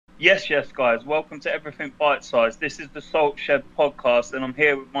Yes, guys. Welcome to Everything Bitesized. This is the Salt Shed podcast, and I'm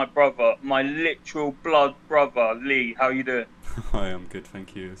here with my brother, my literal blood brother, Lee. How you doing? Hi, I'm good,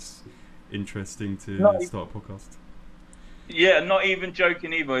 thank you. It's interesting Not, to start a podcast. yeah, not even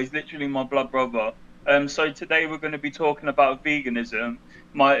joking either. He's literally my blood brother. So today we're going to be talking about veganism.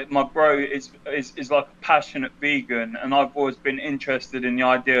 My bro is like a passionate vegan, and I've always been interested in the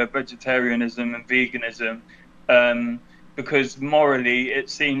idea of vegetarianism and veganism, um, because morally it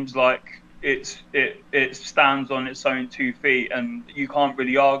seems like it stands on its own 2 feet, and you can't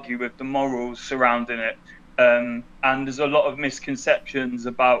really argue with the morals surrounding it. And there's a lot of misconceptions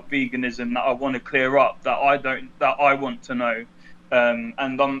about veganism that I want to clear up that I want to know.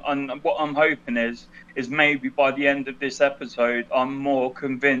 And what I'm hoping is maybe by the end of this episode, I'm more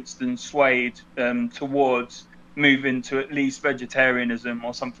convinced and swayed towards moving to at least vegetarianism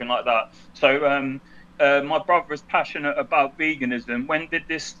or something like that. So my brother is passionate about veganism. When did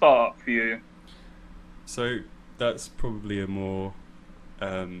this start for you? So that's probably a more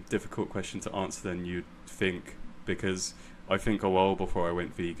difficult question to answer than you'd think, because I think a while before I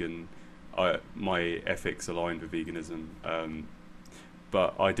went vegan, my ethics aligned with veganism,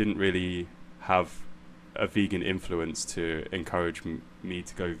 but I didn't really have a vegan influence to encourage me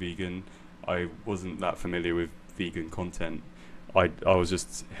to go vegan. I wasn't that familiar with vegan content. I was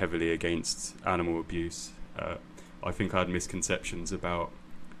just heavily against animal abuse. I think I had misconceptions about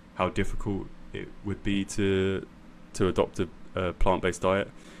how difficult it would be to adopt a plant-based diet.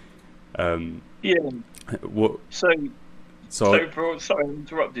 Um, Yeah. what So so sorry I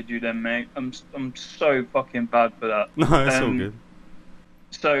interrupted you then, mate. I'm so fucking bad for that. No, it's all Um, good.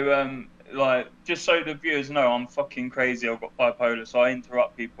 like, just so the viewers know, I'm fucking crazy. I've got bipolar, so I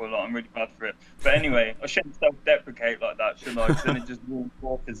interrupt people a lot. I'm really bad for it. But anyway, I shouldn't self-deprecate like that, should I? Because then it just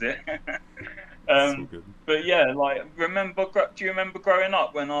reinforces it. It's all um, good. but yeah, like, do you remember growing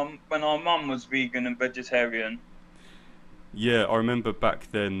up when our mum was vegan and vegetarian? Yeah, I remember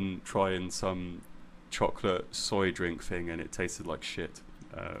back then trying some chocolate soy drink thing, and it tasted like shit.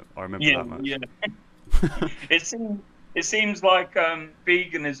 I remember Yeah, that much. yeah. It seems it seems like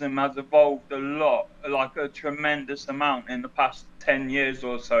veganism has evolved a lot, like a tremendous amount in the past 10 years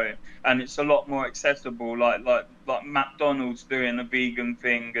or so, and it's a lot more accessible. Like McDonald's doing a vegan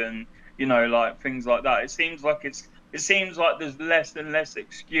thing, and like things like that. It seems like there's less and less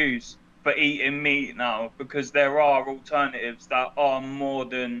excuse for eating meat now because there are alternatives that are more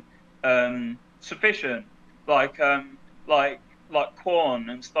than sufficient, like like like corn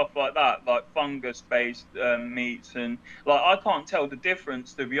and stuff like that, like fungus-based meats, and like I can't tell the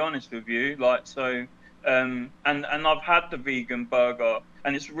difference, to be honest with you. Like, so, and I've had the vegan burger,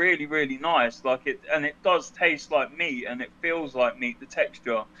 and it's really really nice. Like, it does taste like meat, and it feels like meat, the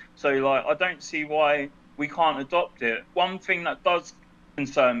texture. So like, I don't see why we can't adopt it. One thing that does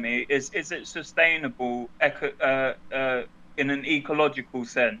concern me is it sustainable in an ecological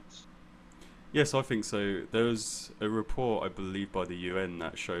sense? Yes, I think so. There was a report, I believe, by the UN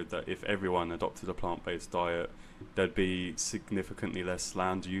that showed that if everyone adopted a plant-based diet, there'd be significantly less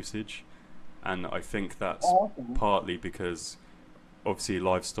land usage, and I think that's Oh, okay. partly because obviously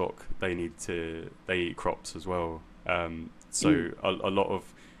livestock they eat crops as well. Yeah. So a lot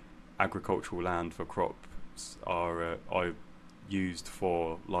of agricultural land for crops are used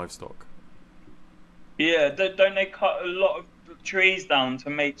for livestock. Yeah, don't they cut a lot of trees down to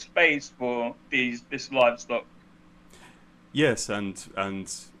make space for this livestock? Yes, and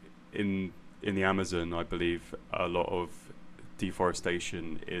in in the Amazon, I believe a lot of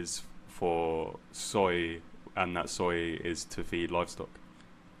deforestation is for soy, and that soy is to feed livestock,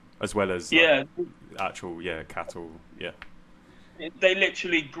 as well as like Yeah, actual cattle. Yeah, they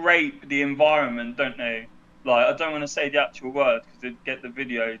literally grape the environment, don't they? Like, I don't want to say the actual word because they'd get the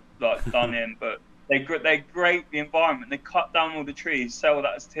video like done in, but they grape the environment. They cut down all the trees, sell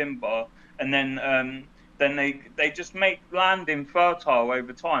that as timber, and then they just make land infertile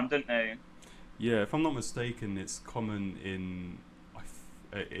over time, don't they? yeah. If I'm not mistaken, it's common in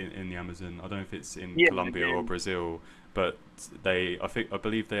the Amazon. I don't know if it's in Yeah, Colombia or Brazil, but I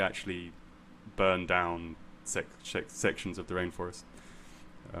believe they actually burn down sections of the rainforest.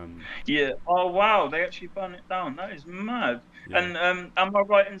 Um, yeah. Oh wow, they actually burn it down. That is mad. yeah. And am I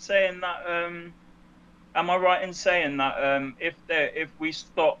right in saying that? Am I right in saying that if we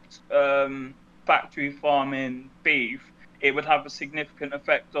stopped factory farming beef, it would have a significant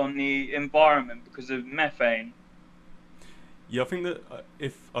effect on the environment because of methane? Yeah, I think that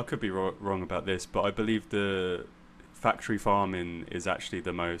if I could be wrong about this, but I believe the factory farming is actually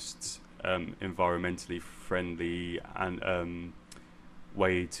the most environmentally friendly and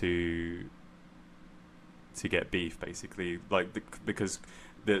way to get beef, basically. Like because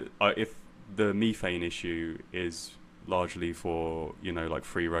if the methane issue is largely for, you know, like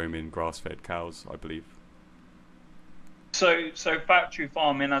free roaming grass-fed cows, I believe. So factory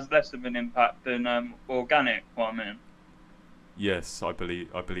farming has less of an impact than organic farming. Yes, I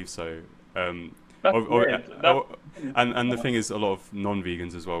believe so. Um, That's or, or, weird. or, and the thing is, a lot of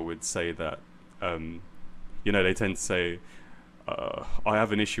non-vegans as well would say that, you know, they tend to say, I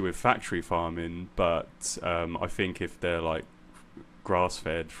have an issue with factory farming, but I think if they're like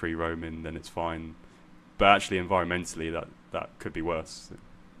grass-fed, free roaming, then it's fine. But actually, environmentally, that could be worse.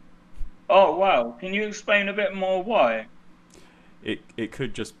 Oh wow! Can you explain a bit more why? It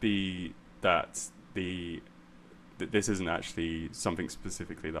could just be that this isn't actually something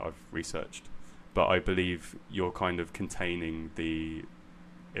specifically that I've researched, but I believe you're kind of containing the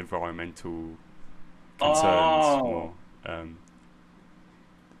environmental concerns Oh more. Um,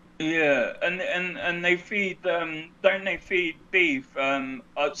 yeah, and they feed don't they feed beef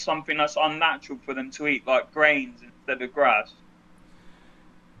something that's unnatural for them to eat, like grains instead of grass?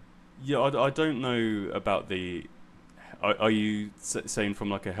 yeah, I don't know about the. Are you saying from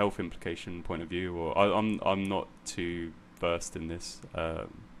like a health implication point of view, or I'm not too versed in this. If I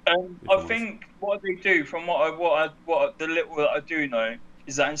I'm honest. think what they do, from the little that I do know,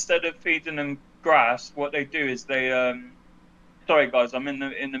 is that instead of feeding them grass, what they do is they sorry guys, I'm in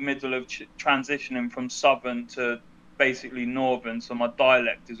the middle of transitioning from southern to basically northern, so my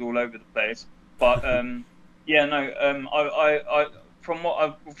dialect is all over the place. But yeah, no, from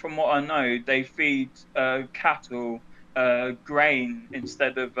what I know, they feed cattle grain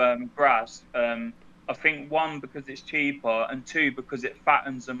instead of grass. I think one because it's cheaper, and two because it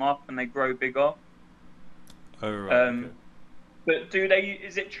fattens them up and they grow bigger. Oh right, okay. Um, but do they?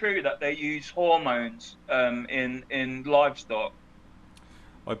 Is it true that they use hormones in livestock?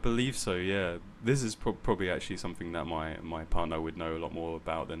 I believe so. Yeah, this is probably actually something that my partner would know a lot more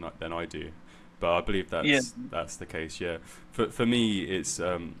about than I do, but I believe Yeah. that's the case. Yeah, for me, it's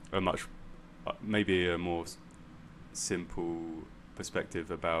a much maybe a more simple perspective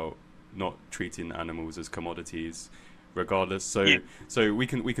about not treating animals as commodities regardless. Yeah. So we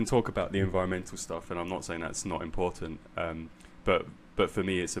can talk about the environmental stuff, and I'm not saying that's not important, but for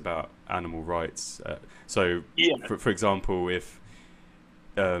me it's about animal rights. So Yeah. for example, if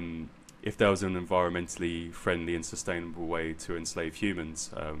there was an environmentally friendly and sustainable way to enslave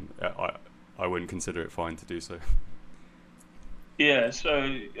humans, I wouldn't consider it fine to do so. Yeah,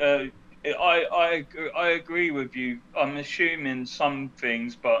 so I agree with you. I'm assuming some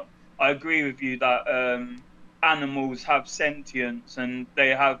things, but I agree with you that animals have sentience and they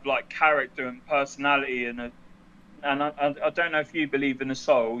have like character and personality, and I don't know if you believe in a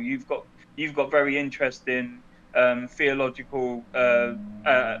soul. You've got very interesting theological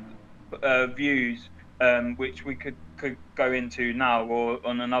views, which we could go into now or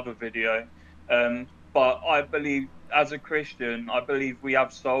on another video. But I believe, as a Christian, I believe we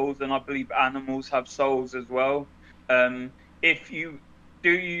have souls, and I believe animals have souls as well. Um, if you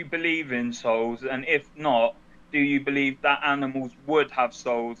Do you believe in souls, and if not, do you believe that animals would have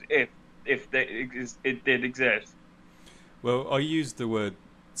souls it did exist? Well, I use the word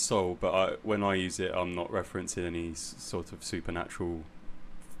soul, but when I use it, I'm not referencing any sort of supernatural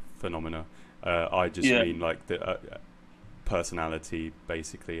phenomena. I just Yeah. mean like the personality,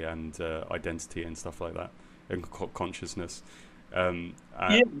 basically, and identity and stuff like that, and consciousness. Um,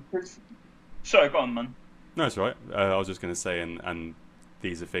 uh, Yeah. Sorry, go on, man. no, it's all right. I was just going to say, and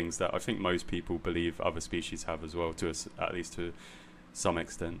these are things that I think most people believe other species have as well, at least to some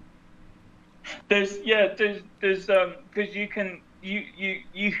extent. There's because you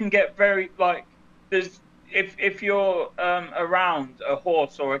can get very like there's if you're around a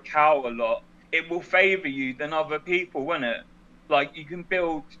horse or a cow a lot, it will favor you than other people, won't it? Like you can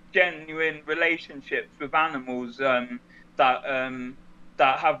build genuine relationships with animals that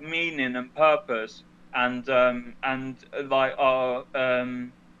that have meaning and purpose, and like are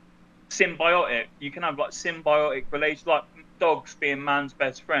symbiotic. You can have like symbiotic relations, like dogs being man's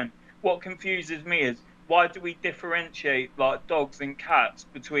best friend. What confuses me is, why do we differentiate like dogs and cats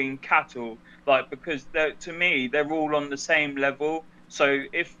between cattle? Like, because to me they're all on the same level. So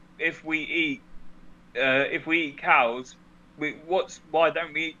if we eat cows, why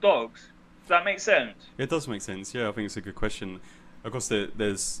don't we eat dogs? Does that make sense? It does make sense. Yeah, I think it's a good question. Of course,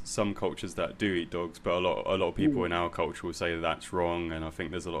 there's some cultures that do eat dogs, but a lot of people in our culture will say that that's wrong, and I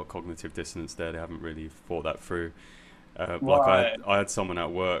think there's a lot of cognitive dissonance there. They haven't really thought that through. Like Right. I had someone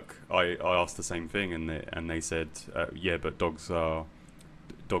at work. I asked the same thing, and they said, yeah, but dogs are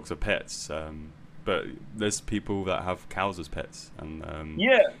pets. But there's people that have cows as pets, and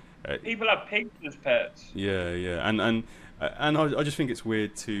Yeah. uh, People have pigs as pets. yeah, yeah, and And I just think it's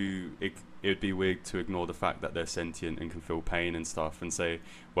weird it would be weird to ignore the fact that they're sentient and can feel pain and stuff, and say,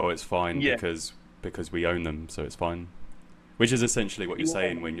 well, it's fine Yeah, because we own them, so it's fine. Which is essentially what you're yeah.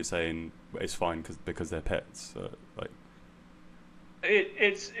 saying when you're saying it's fine because they're pets. Like,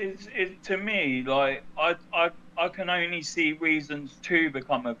 It to me, like I can only see reasons to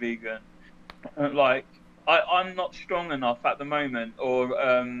become a vegan. Like I'm not strong enough at the moment, or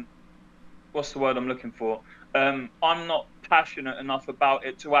what's the word I'm looking for? I'm not passionate enough about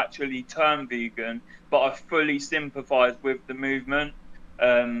it to actually turn vegan, but I fully sympathise with the movement.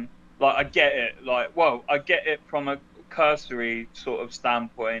 Um, like I get it, like well, I get it from a cursory sort of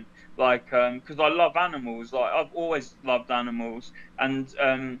standpoint, like because I love animals, like I've always loved animals, and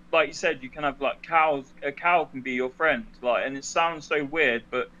like you said, you can have like cows. A cow can be your friend, like, and it sounds so weird,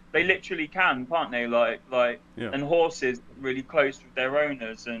 but they literally can, can't they? yeah, And horses really close with their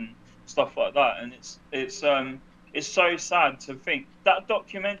owners and stuff like that. And it's so sad to think that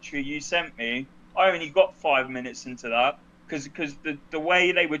documentary you sent me. I only got 5 minutes into that because the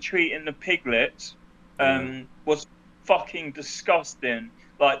way they were treating the piglets yeah, was fucking disgusting.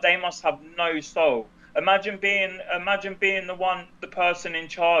 Like they must have no soul. Imagine being the person in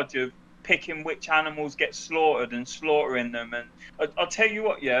charge of picking which animals get slaughtered and slaughtering them. And I'll tell you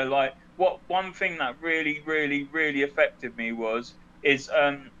what, yeah, like what one thing that really affected me is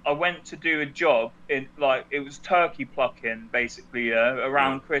I went to do a job in like it was turkey plucking basically yeah,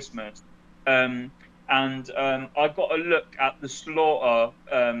 around Christmas, um, and I got a look at the slaughter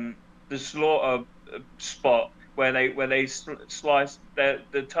spot where they slice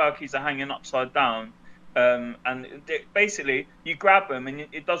the turkeys are hanging upside down. Basically, you grab them, and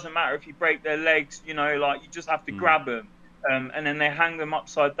it doesn't matter if you break their legs. You know, like you just have to mm, grab them, and then they hang them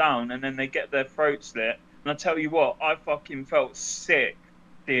upside down, and then they get their throat slit. And I tell you what, I fucking felt sick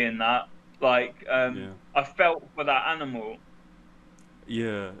seeing that. Like, yeah. I felt for that animal.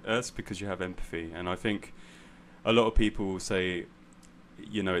 Yeah, that's because you have empathy, and I think a lot of people will say,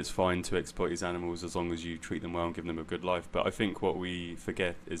 it's fine to exploit these animals as long as you treat them well and give them a good life. But I think what we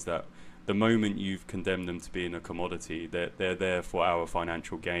forget is that the moment you've condemned them to being a commodity, they're there for our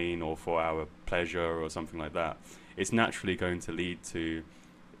financial gain or for our pleasure or something like that. It's naturally going to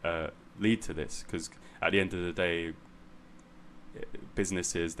uh, lead to this, because at the end of the day,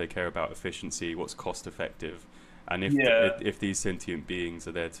 businesses, they care about efficiency, what's cost effective, and Yeah, if these sentient beings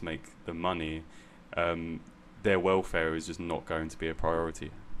are there to make the money, um, their welfare is just not going to be a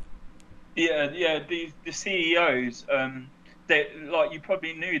priority. yeah. The CEOs, they like you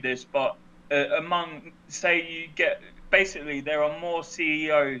probably knew this, but among say you get basically there are more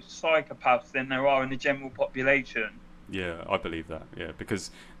CEO psychopaths than there are in the general population. Yeah, I believe that. Yeah,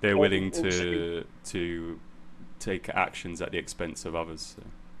 because they're So willing it's to take actions at the expense of others. So,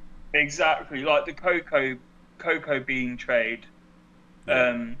 exactly like the cocoa bean trade. yeah,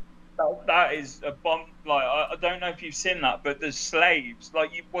 Um, that is a bomb. Like I don't know if you've seen that, but there's slaves.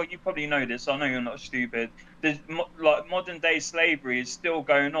 Like you probably know this. I know you're not stupid. Like modern day slavery is still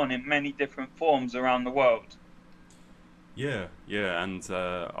going on in many different forms around the world. yeah, and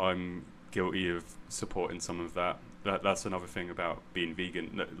I'm guilty of supporting some of that. That's another thing about being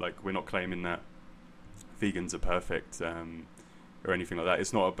vegan. Like, we're not claiming that vegans are perfect, or anything like that.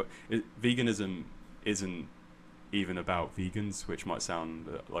 It's not. Veganism isn't even about vegans, which might sound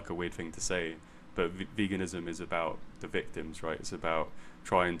like a weird thing to say, but veganism is about the victims, right? It's about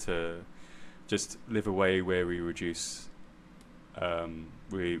trying to just live a way where we reduce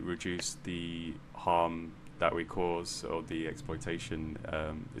the harm that we cause or the exploitation.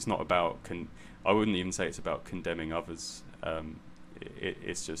 It's not about I wouldn't even say it's about condemning others.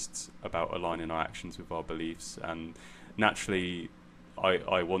 It's just about aligning our actions with our beliefs, and naturally,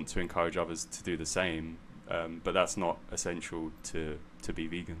 I want to encourage others to do the same. But that's not essential to be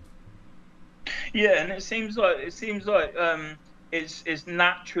vegan. Yeah, and it's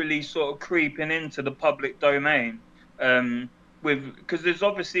naturally sort of creeping into the public domain. Um, with because there's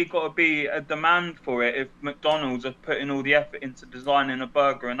obviously got to be a demand for it if McDonald's are putting all the effort into designing a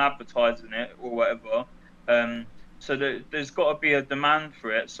burger and advertising it or whatever. Um, so there's got to be a demand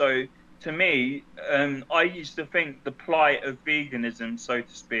for it. So to me, I used to think the plight of veganism, so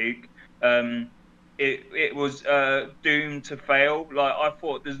to speak, um, it was doomed to fail. Like I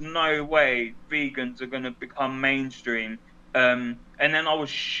thought, there's no way vegans are going to become mainstream. And then I was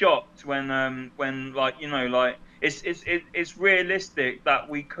shocked when like like it's realistic that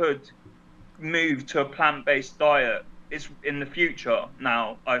we could move to a plant-based diet. It's in the future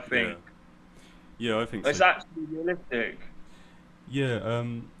now. I Yeah, think yeah, I think it's so. actually realistic. Yeah,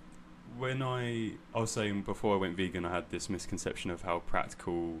 when I was saying before I went vegan, I had this misconception of how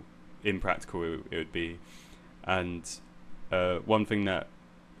impractical it would be, and one thing that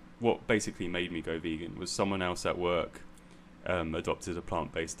what basically made me go vegan was someone else at work adopted a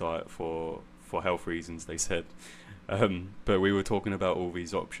plant-based diet for health reasons, they said. But we were talking about all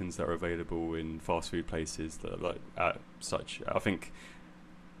these options that are available in fast food places that are like at such. I think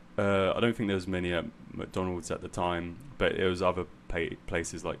I don't think there was many at McDonald's at the time, but it was other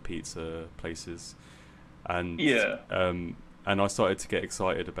places like pizza places, and Yeah. and I started to get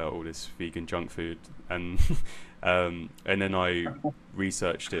excited about all this vegan junk food, and and then I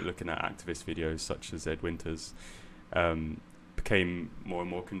researched it, looking at activist videos such as Ed Winter's. Became more and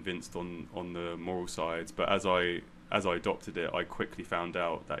more convinced on the moral sides, but as I adopted it, I quickly found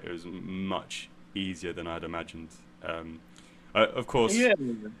out that it was much easier than I had imagined. Of course, Yeah.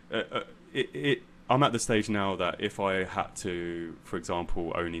 I'm at the stage now that if I had to, for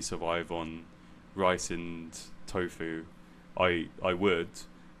example, only survive on rice and tofu, I would,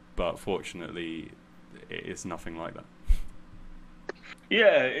 but fortunately, it's nothing like that.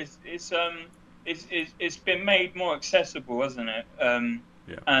 Yeah, it's been made more accessible, hasn't it?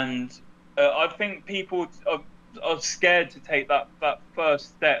 Yeah. And I think people are scared to take that first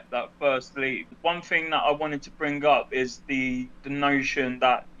step, that first leap. One thing that I wanted to bring up is the notion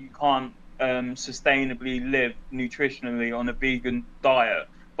that you can't sustainably live nutritionally on a vegan diet.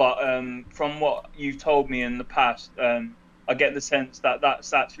 But from what you've told me in the past, I get the sense that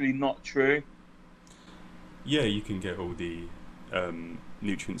that's actually not true. Yeah, you can get all the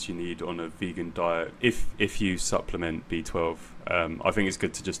nutrients you need on a vegan diet if you supplement B12. I think it's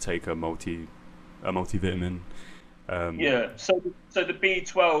good to just take a multivitamin. Yeah, so the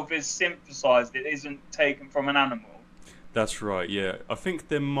B12 is synthesized. It isn't taken from an animal. That's right. Yeah, I think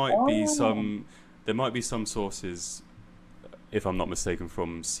there might be some sources, if I'm not mistaken,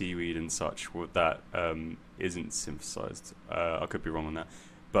 from seaweed and such that isn't synthesized. I could be wrong on that,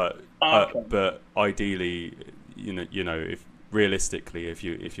 but but ideally, if realistically, if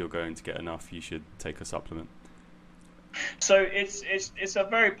you're going to get enough, you should take a supplement. So it's a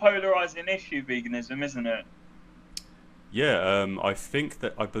very polarizing issue, veganism, isn't it? Yeah, I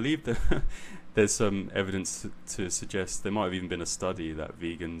believe that there's some evidence to suggest there might have even been a study that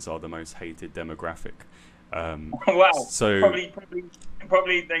vegans are the most hated demographic. Wow. So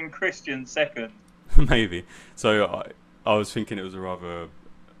probably then Christians second. maybe. So I was thinking it was a rather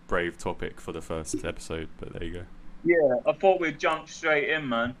brave topic for the first episode, but there you go. Yeah, I thought we'd jump straight in,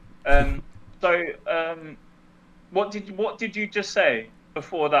 man. So what did you just say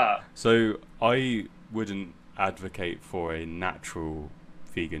before that? So I wouldn't advocate for a natural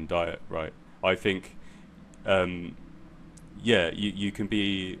vegan diet, right? I think, yeah, you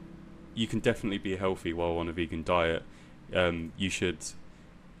can definitely be healthy while on a vegan diet. You should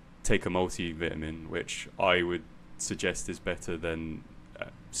take a multivitamin, which I would suggest is better than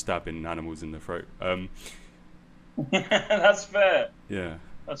stabbing animals in the throat. That's fair. Yeah.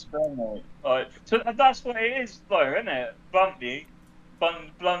 That's fair, mate. Right. So that's what it is, though, isn't it? Bluntly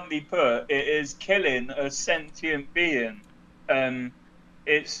put, it is killing a sentient being.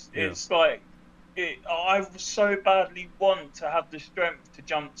 It's like I so badly want to have the strength to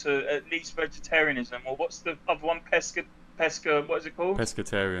jump to at least vegetarianism, or what's the other one? Pesca. What is it called?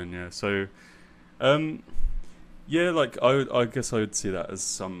 Pescatarian. Yeah. So, yeah, like I guess I would see that as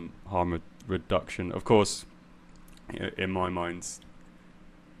some harm reduction. Of course, in my mind,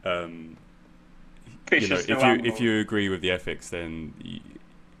 if you agree with the ethics, then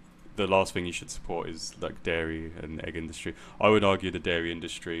the last thing you should support is like dairy and egg industry. I would argue the dairy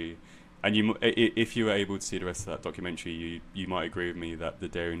industry, and if you were able to see the rest of that documentary, you might agree with me that the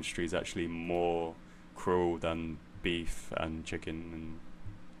dairy industry is actually more cruel than beef and chicken and.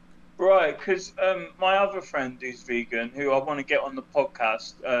 Right, because my other friend who's vegan, who I want to get on the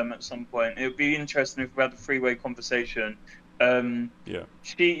podcast at some point, it would be interesting if we had a three-way conversation. Yeah.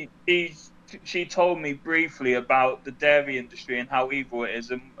 She told me briefly about the dairy industry and how evil it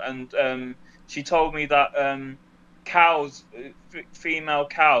is, and she told me that cows, female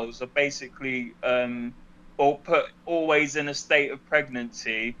cows, are basically always in a state of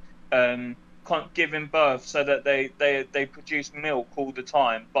pregnancy, giving birth, so that they produce milk all the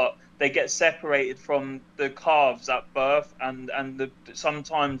time, but they get separated from the calves at birth, and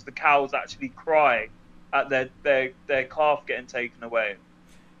sometimes the cows actually cry at their calf getting taken away.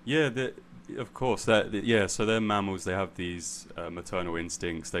 Yeah, of course. Yeah, so they're mammals. They have these maternal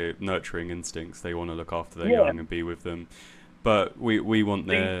instincts, nurturing instincts. They want to look after their young and be with them. But we want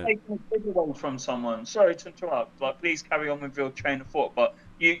their. Taking a kid away from someone. Sorry to interrupt. Like, please carry on with your train of thought. But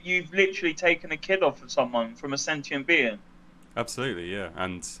you've literally taken a kid off of someone, from a sentient being. Absolutely, yeah,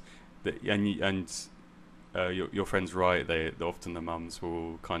 and your friend's right. Often the mums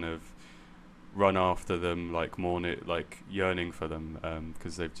will kind of run after them like like yearning for them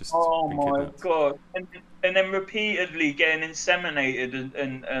because they've just Oh been my kidnapped. God. And then repeatedly getting inseminated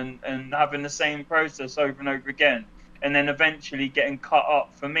and having the same process over and over again. And then eventually getting cut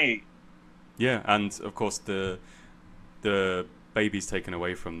up for meat. Yeah, and of course the babies taken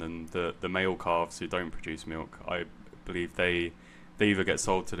away from them, the male calves who don't produce milk, I believe they either get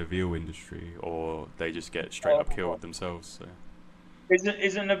sold to the veal industry or they just get straight up Oh. killed themselves. So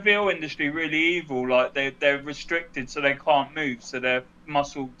Isn't the veal industry really evil? Like they're restricted so they can't move, so their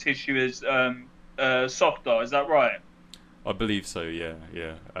muscle tissue is softer. Is that right? I believe so. Yeah,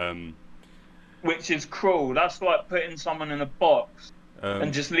 yeah. Which is cruel. That's like putting someone in a box and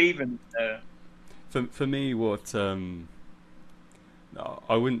Um, just leaving it there. for me, what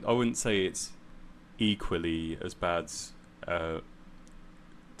I wouldn't say it's equally as bad uh,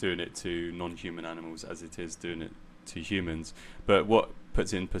 doing it to non-human animals as it is doing it to humans. But what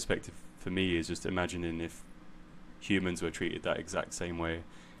puts it in perspective for me is just imagining if humans were treated that exact same way.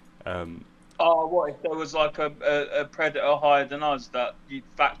 Um, Oh, what if there was like a predator higher than us that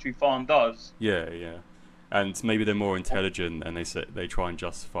factory farm does? yeah, yeah, and maybe they're more intelligent, and they try and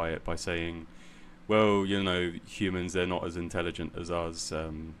justify it by saying, well, you know, humans they're not as intelligent as us.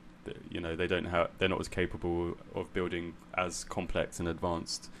 You know, they're not as capable of building as complex and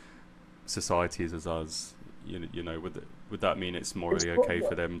advanced societies as us. You know, would that mean it's It's morally got okay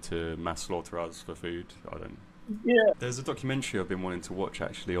for that. them to mass slaughter us for food? I don't. Yeah. There's a documentary I've been wanting to watch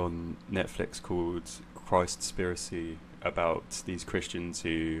actually on Netflix called Christspiracy about these Christians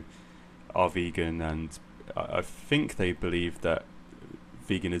who are vegan, and I think they believe that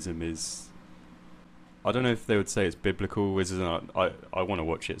veganism is. I don't know if they would say it's biblical. I want to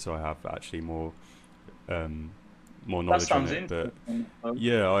watch it, so I have actually um, more That knowledge on sounds it. But interesting.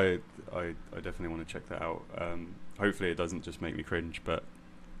 yeah, I definitely want to check that out. Hopefully, it doesn't just make me cringe, but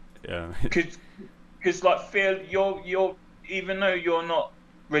yeah, Because like feel you're even though you're not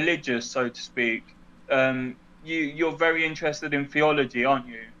religious, so to speak, you're very interested in theology, aren't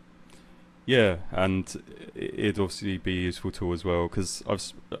you? yeah, and it'd obviously be a useful tool as well because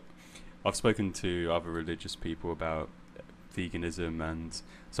I've spoken to other religious people about veganism, and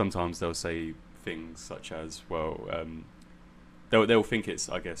sometimes they'll say things such as, well, they'll think it's,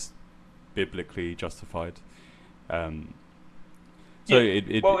 I guess, biblically justified. Um, so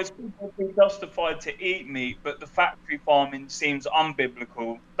Yeah. Well, it's biblically justified to eat meat, but the factory farming seems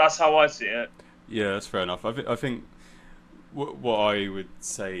unbiblical. That's how I see it. yeah, that's fair enough. I think what I would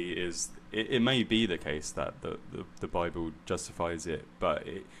say is it may be the case that the Bible justifies it, but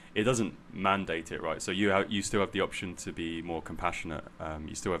it doesn't mandate it, right? So you still have the option to be more compassionate.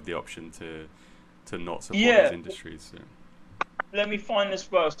 You still have the option to not support these Yeah. industries. Yeah. Let me find this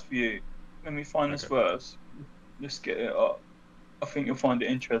verse for you. Let me find this Okay. verse. Let's get it up. I think you'll find it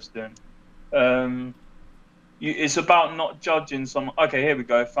interesting. Um, it's about not judging someone. Okay, here we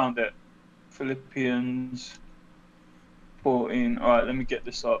go. Found it. Philippians 14. All right, let me get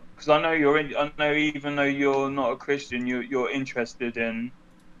this up because I know you're in. I know even though you're not a Christian, you're interested in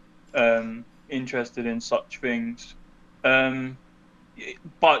such things. Um,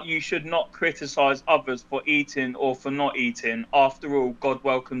 but you should not criticize others for eating or for not eating. After all, God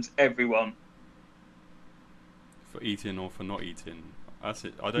welcomes everyone. For eating or for not eating. That's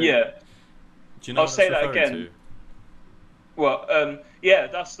it. I don't. Yeah, Do you know I'll what that's say that referring again. to? Well, yeah,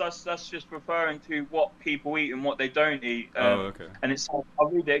 that's just referring to what people eat and what they don't eat. Oh, okay. And it's I'll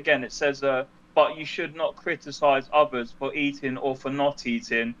read it again. It says, "But you should not criticize others for eating or for not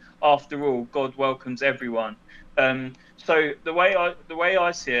eating. After all, God welcomes everyone." So the way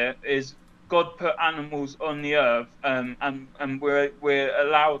I see it is God put animals on the earth, and we're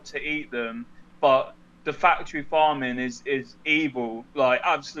allowed to eat them, but the factory farming is evil, like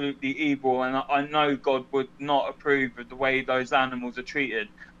absolutely evil, and I know God would not approve of the way those animals are treated.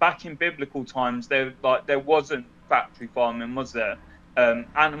 Back in biblical times, there wasn't factory farming, was there?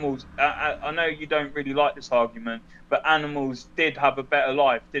 Animals. I know you don't really like this argument, but animals did have a better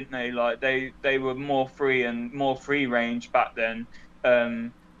life, didn't they? Like they were more free and more free range back then,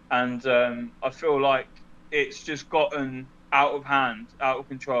 um, and I feel like it's just gotten out of hand, out of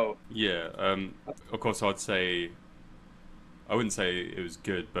control. Yeah. Of course, I wouldn't say it was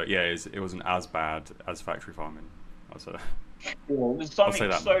good, but yeah, it wasn't as bad as factory farming. I'll say that. Yeah, there's I'll say something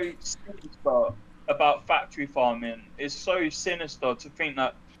that so much. sinister about factory farming. It's so sinister to think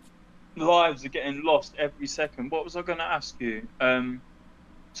that lives are getting lost every second. What was I going to ask you?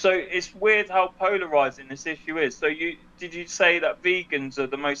 So it's weird how polarizing this issue is. So did you say that vegans are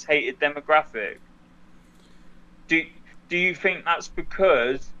the most hated demographic? Do do you think that's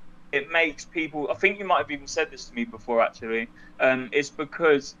because it makes people, I think you might have even said this to me before actually, it's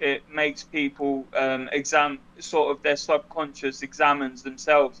because it makes people sort of their subconscious examines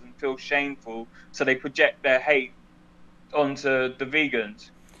themselves and feel shameful, so they project their hate onto the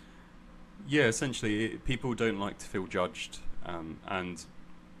vegans. Yeah, essentially, people don't like to feel judged, and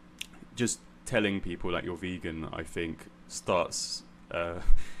just telling people that you're vegan, I think, starts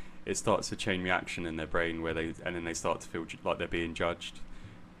it starts a chain reaction in their brain where then they start to feel like they're being judged.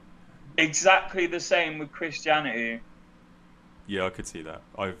 Exactly the same with Christianity. Yeah, I could see that.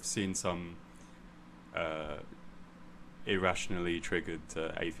 I've seen some uh, irrationally triggered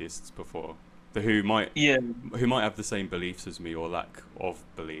atheists before, Yeah, who might have the same beliefs as me or lack of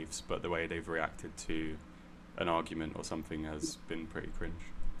beliefs, but the way they've reacted to an argument or something has been pretty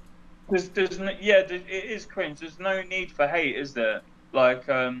cringe. there's no, yeah, it is cringe. There's no need for hate, is there? Like,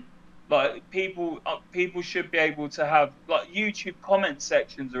 people should be able to have, like, YouTube comment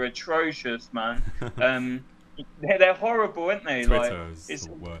sections are atrocious, man. Um, they're horrible, aren't they? Like, Twitter is the it's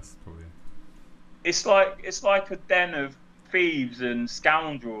worst, probably. it's like a den of thieves and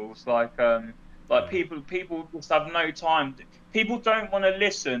scoundrels. Like Yeah. people just have no time. People don't want to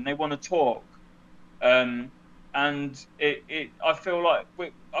listen. They want to talk. Um, and I feel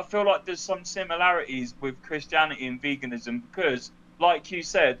like there's some similarities with Christianity and veganism because, like you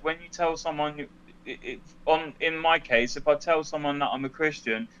said, when you tell someone, in my case, if I tell someone that I'm a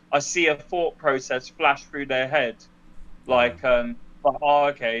Christian, I see a thought process flash through their head, Yeah. like, oh,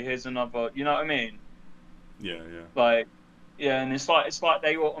 okay, here's another, you know what I mean? Yeah. Yeah. Like, yeah, and it's like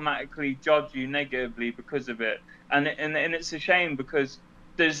they automatically judge you negatively because of it, and it's a shame because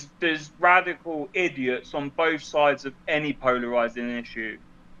there's radical idiots on both sides of any polarizing issue,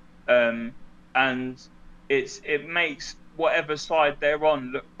 um, and it makes whatever side they're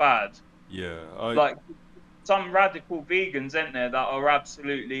on look bad. Yeah. I Like some radical vegans, isn't there, that are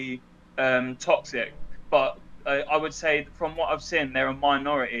absolutely toxic, but I would say from what I've seen, they're a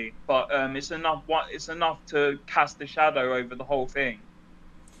minority, but it's enough to cast a shadow over the whole thing.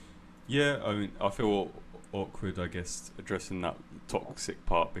 Yeah, I mean, I feel awkward, I guess, addressing that toxic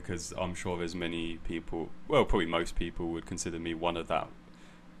part because I'm sure there's many people, well, probably most people would consider me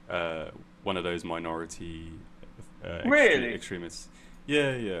uh, one of those minority Really, extremists.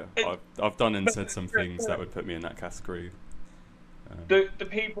 Yeah, yeah, it, I've done and but said some things that would put me in that category. the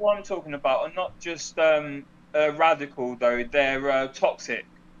people I'm talking about are not just radical though; they're toxic.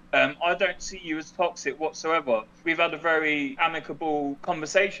 I don't see you as toxic whatsoever. We've had a very amicable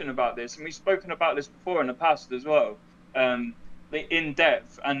conversation about this, and we've spoken about this before in the past as well, in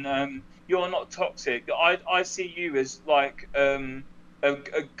depth. And you're not toxic. I see you as like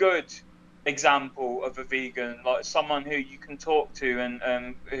a good example of a vegan, like someone who you can talk to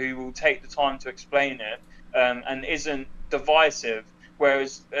and who will take the time to explain it and isn't divisive.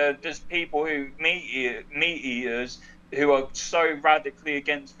 Whereas there's people who meat eaters who are so radically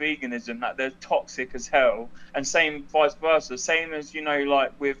against veganism that they're toxic as hell, and same vice versa. Same as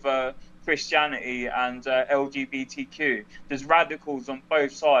like with Christianity and LGBTQ. There's radicals on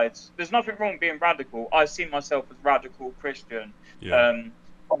both sides. There's nothing wrong being radical. I see myself as radical Christian, Yeah, um,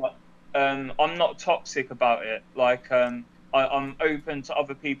 but I'm not toxic about it. Like I'm open to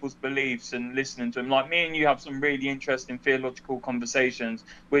other people's beliefs and listening to them. Like me and you have some really interesting theological conversations,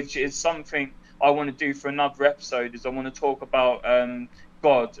 which is something I want to do for another episode. Is I want to talk about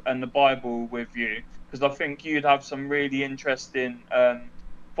God and the Bible with you because I think you'd have some really interesting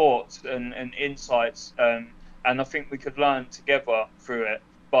thoughts and insights, and I think we could learn together through it.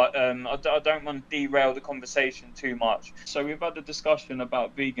 But I don't want to derail the conversation too much. So we've had a discussion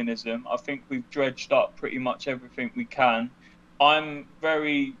about veganism. I think we've dredged up pretty much everything we can. I'm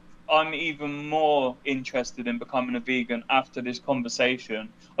very, I'm even more interested in becoming a vegan after this conversation.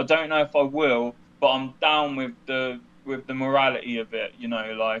 I don't know if I will, but I'm down with the morality of it.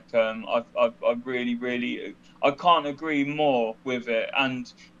 Like I really, really, I can't agree more with it.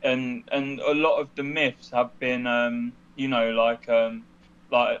 And a lot of the myths have been,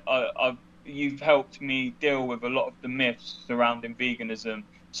 you've helped me deal with a lot of the myths surrounding veganism.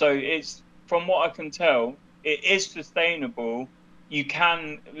 So it's from what I can tell, it is sustainable. You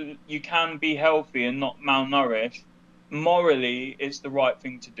can be healthy and not malnourished. Morally, it's the right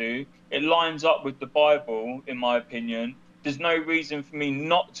thing to do. It lines up with the Bible, in my opinion. There's no reason for me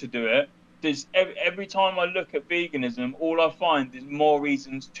not to do it. There's every time I look at veganism, all I find is more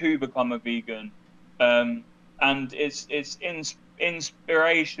reasons to become a vegan. Um, and it's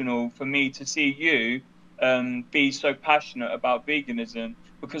inspirational for me to see you be so passionate about veganism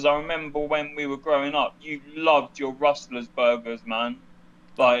because I remember when we were growing up, you loved your Rustlers burgers, man.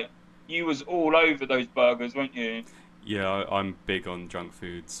 Like you was all over those burgers, weren't you? Yeah, I'm big on junk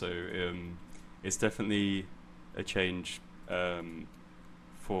food, so it's definitely a change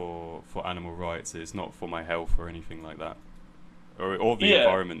for animal rights. It's not for my health or anything like that, or the Yeah,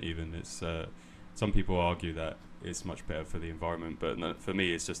 environment even. It's some people argue that it's much better for the environment, but no, for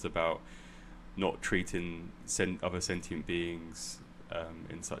me, it's just about not treating other sentient beings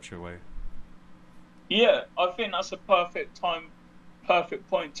in such a way. yeah. I think that's a perfect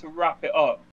point to wrap it up.